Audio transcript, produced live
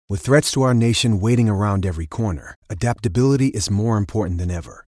With threats to our nation waiting around every corner, adaptability is more important than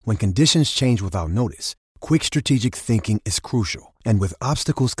ever. When conditions change without notice, quick strategic thinking is crucial. And with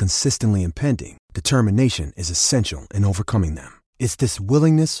obstacles consistently impending, determination is essential in overcoming them. It's this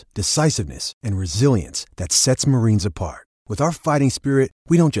willingness, decisiveness, and resilience that sets Marines apart. With our fighting spirit,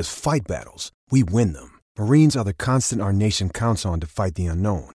 we don't just fight battles, we win them. Marines are the constant our nation counts on to fight the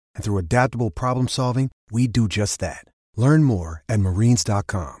unknown. And through adaptable problem solving, we do just that. Learn more at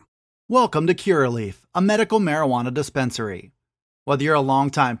marines.com. Welcome to Curaleaf, a medical marijuana dispensary. Whether you're a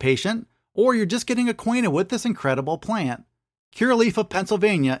longtime patient or you're just getting acquainted with this incredible plant, Curaleaf of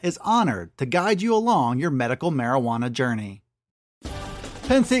Pennsylvania is honored to guide you along your medical marijuana journey.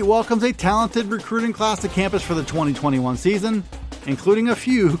 Penn State welcomes a talented recruiting class to campus for the 2021 season, including a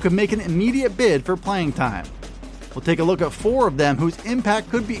few who could make an immediate bid for playing time. We'll take a look at 4 of them whose impact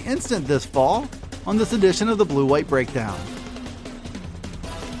could be instant this fall on this edition of the Blue White Breakdown.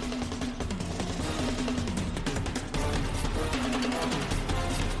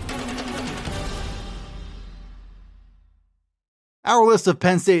 Our list of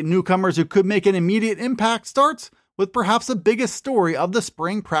Penn State newcomers who could make an immediate impact starts with perhaps the biggest story of the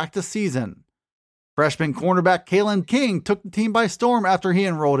spring practice season. Freshman cornerback Kalen King took the team by storm after he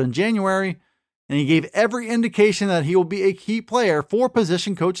enrolled in January, and he gave every indication that he will be a key player for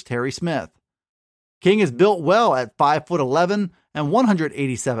position coach Terry Smith. King is built well at 5'11" and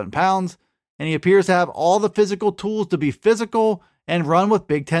 187 pounds, and he appears to have all the physical tools to be physical and run with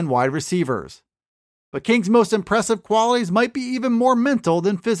Big Ten wide receivers. But King's most impressive qualities might be even more mental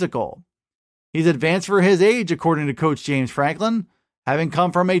than physical. He's advanced for his age, according to Coach James Franklin, having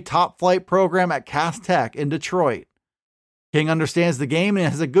come from a top-flight program at Cass Tech in Detroit. King understands the game and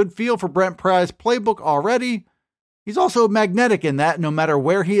has a good feel for Brent Pry's playbook already. He's also magnetic in that no matter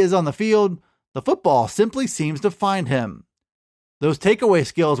where he is on the field, the football simply seems to find him. Those takeaway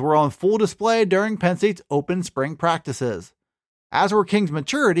skills were on full display during Penn State's open spring practices, as were King's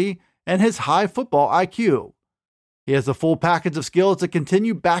maturity and his high football IQ. He has the full package of skills to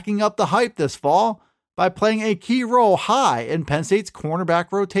continue backing up the hype this fall by playing a key role high in Penn State's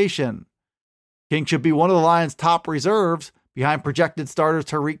cornerback rotation. King should be one of the Lions' top reserves behind projected starters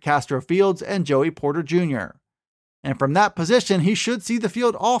Tariq Castro-Fields and Joey Porter Jr. And from that position, he should see the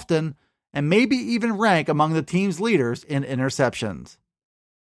field often and maybe even rank among the team's leaders in interceptions.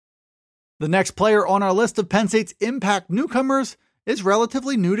 The next player on our list of Penn State's impact newcomers is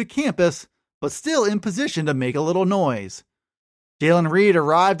relatively new to campus, but still in position to make a little noise. Jalen Reed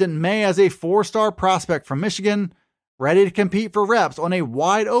arrived in May as a 4-star prospect from Michigan, ready to compete for reps on a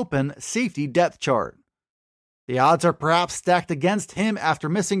wide-open safety depth chart. The odds are perhaps stacked against him after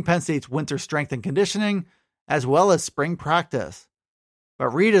missing Penn State's winter strength and conditioning, as well as spring practice. But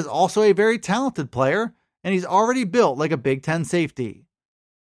Reed is also a very talented player, and he's already built like a Big Ten safety.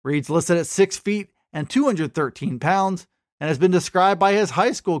 Reed's listed at 6 feet and 213 pounds, and has been described by his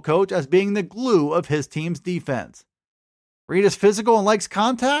high school coach as being the glue of his team's defense. Reed is physical and likes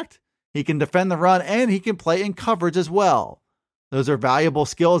contact. He can defend the run, and he can play in coverage as well. Those are valuable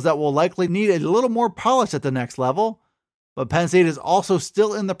skills that will likely need a little more polish at the next level, but Penn State is also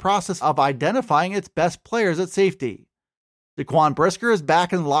still in the process of identifying its best players at safety. Daquan Brisker is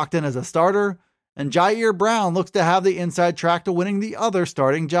back and locked in as a starter, and Jair Brown looks to have the inside track to winning the other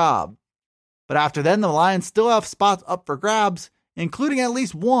starting job. But after then, the Lions still have spots up for grabs, including at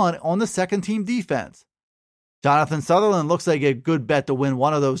least one on the second-team defense. Jonathan Sutherland looks like a good bet to win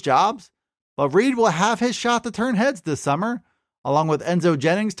one of those jobs, but Reed will have his shot to turn heads this summer, along with Enzo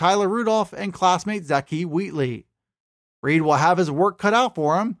Jennings, Tyler Rudolph, and classmate Zaki Wheatley. Reed will have his work cut out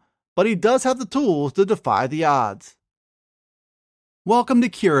for him, but he does have the tools to defy the odds. Welcome to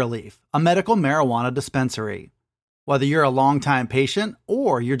Curaleaf, a medical marijuana dispensary. Whether you're a longtime patient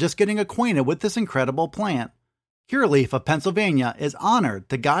or you're just getting acquainted with this incredible plant, Curaleaf of Pennsylvania is honored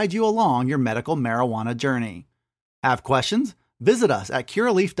to guide you along your medical marijuana journey. Have questions? Visit us at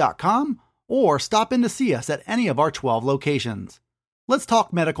curaleaf.com or stop in to see us at any of our 12 locations. Let's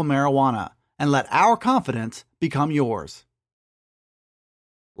talk medical marijuana and let our confidence become yours.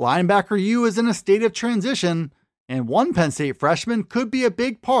 Linebacker U is in a state of transition, and one Penn State freshman could be a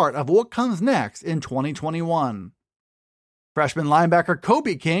big part of what comes next in 2021. Freshman linebacker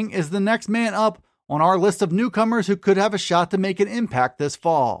Kobe King is the next man up on our list of newcomers who could have a shot to make an impact this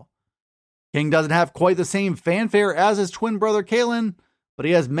fall. King doesn't have quite the same fanfare as his twin brother Kalen, but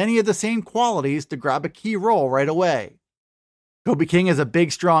he has many of the same qualities to grab a key role right away. Kobe King is a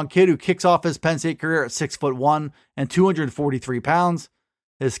big, strong kid who kicks off his Penn State career at 6'1" and 243 pounds.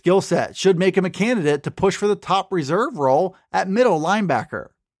 His skill set should make him a candidate to push for the top reserve role at middle linebacker.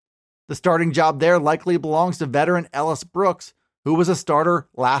 The starting job there likely belongs to veteran Ellis Brooks, who was a starter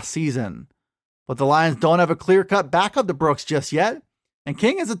last season. But the Lions don't have a clear-cut backup to Brooks just yet, and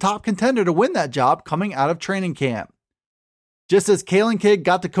King is a top contender to win that job coming out of training camp. Just as Kalen King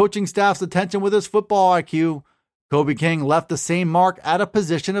got the coaching staff's attention with his football IQ, Kobe King left the same mark at a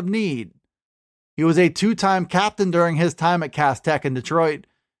position of need. He was a two-time captain during his time at Cass Tech in Detroit,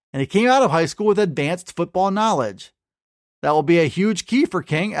 and he came out of high school with advanced football knowledge. That will be a huge key for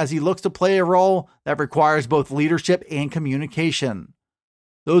King as he looks to play a role that requires both leadership and communication.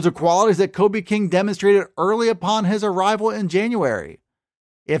 Those are qualities that Kobe King demonstrated early upon his arrival in January.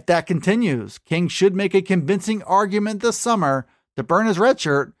 If that continues, King should make a convincing argument this summer to burn his red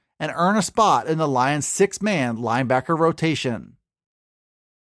shirt and earn a spot in the Lions' six-man linebacker rotation.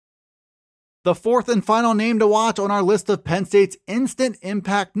 The fourth and final name to watch on our list of Penn State's instant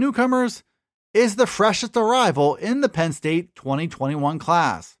impact newcomers is the freshest arrival in the Penn State 2021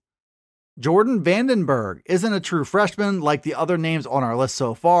 class. Jordan Vandenberg isn't a true freshman like the other names on our list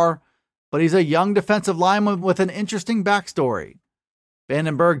so far, but he's a young defensive lineman with an interesting backstory.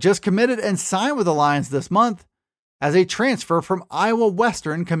 Vandenberg just committed and signed with the Lions this month as a transfer from Iowa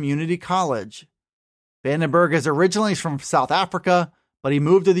Western Community College. Vandenberg is originally from South Africa, but he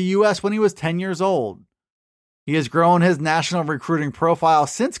moved to the U.S. when he was 10 years old. He has grown his national recruiting profile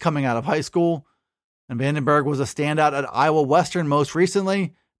since coming out of high school, and Vandenberg was a standout at Iowa Western most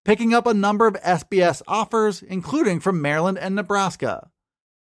recently, picking up a number of SBS offers, including from Maryland and Nebraska.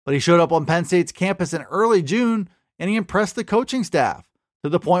 But he showed up on Penn State's campus in early June, and he impressed the coaching staff to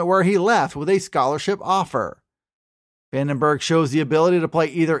the point where he left with a scholarship offer. Vandenberg shows the ability to play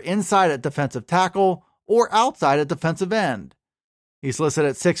either inside at defensive tackle or outside at defensive end. He's listed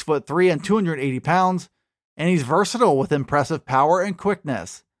at 6'3" and 280 pounds, and he's versatile with impressive power and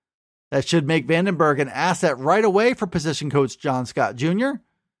quickness. That should make Vandenberg an asset right away for position coach John Scott Jr.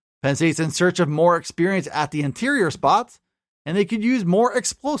 Penn State's in search of more experience at the interior spots, and they could use more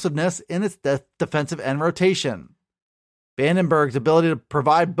explosiveness in its defensive end rotation. Vandenberg's ability to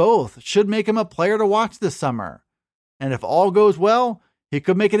provide both should make him a player to watch this summer. And if all goes well, he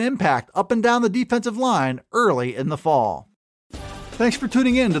could make an impact up and down the defensive line early in the fall. Thanks for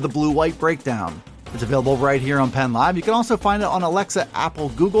tuning in to the Blue White Breakdown. It's available right here on Penn Live. You can also find it on Alexa, Apple,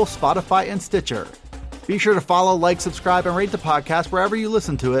 Google, Spotify, and Stitcher. Be sure to follow, like, subscribe, and rate the podcast wherever you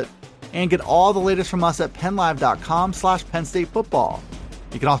listen to it. And get all the latest from us at PennLive.com/Penn State Football.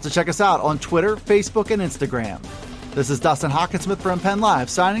 You can also check us out on Twitter, Facebook, and Instagram. This is Dustin Hockensmith from Penn Live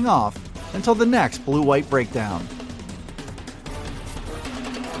signing off until the next Blue White Breakdown.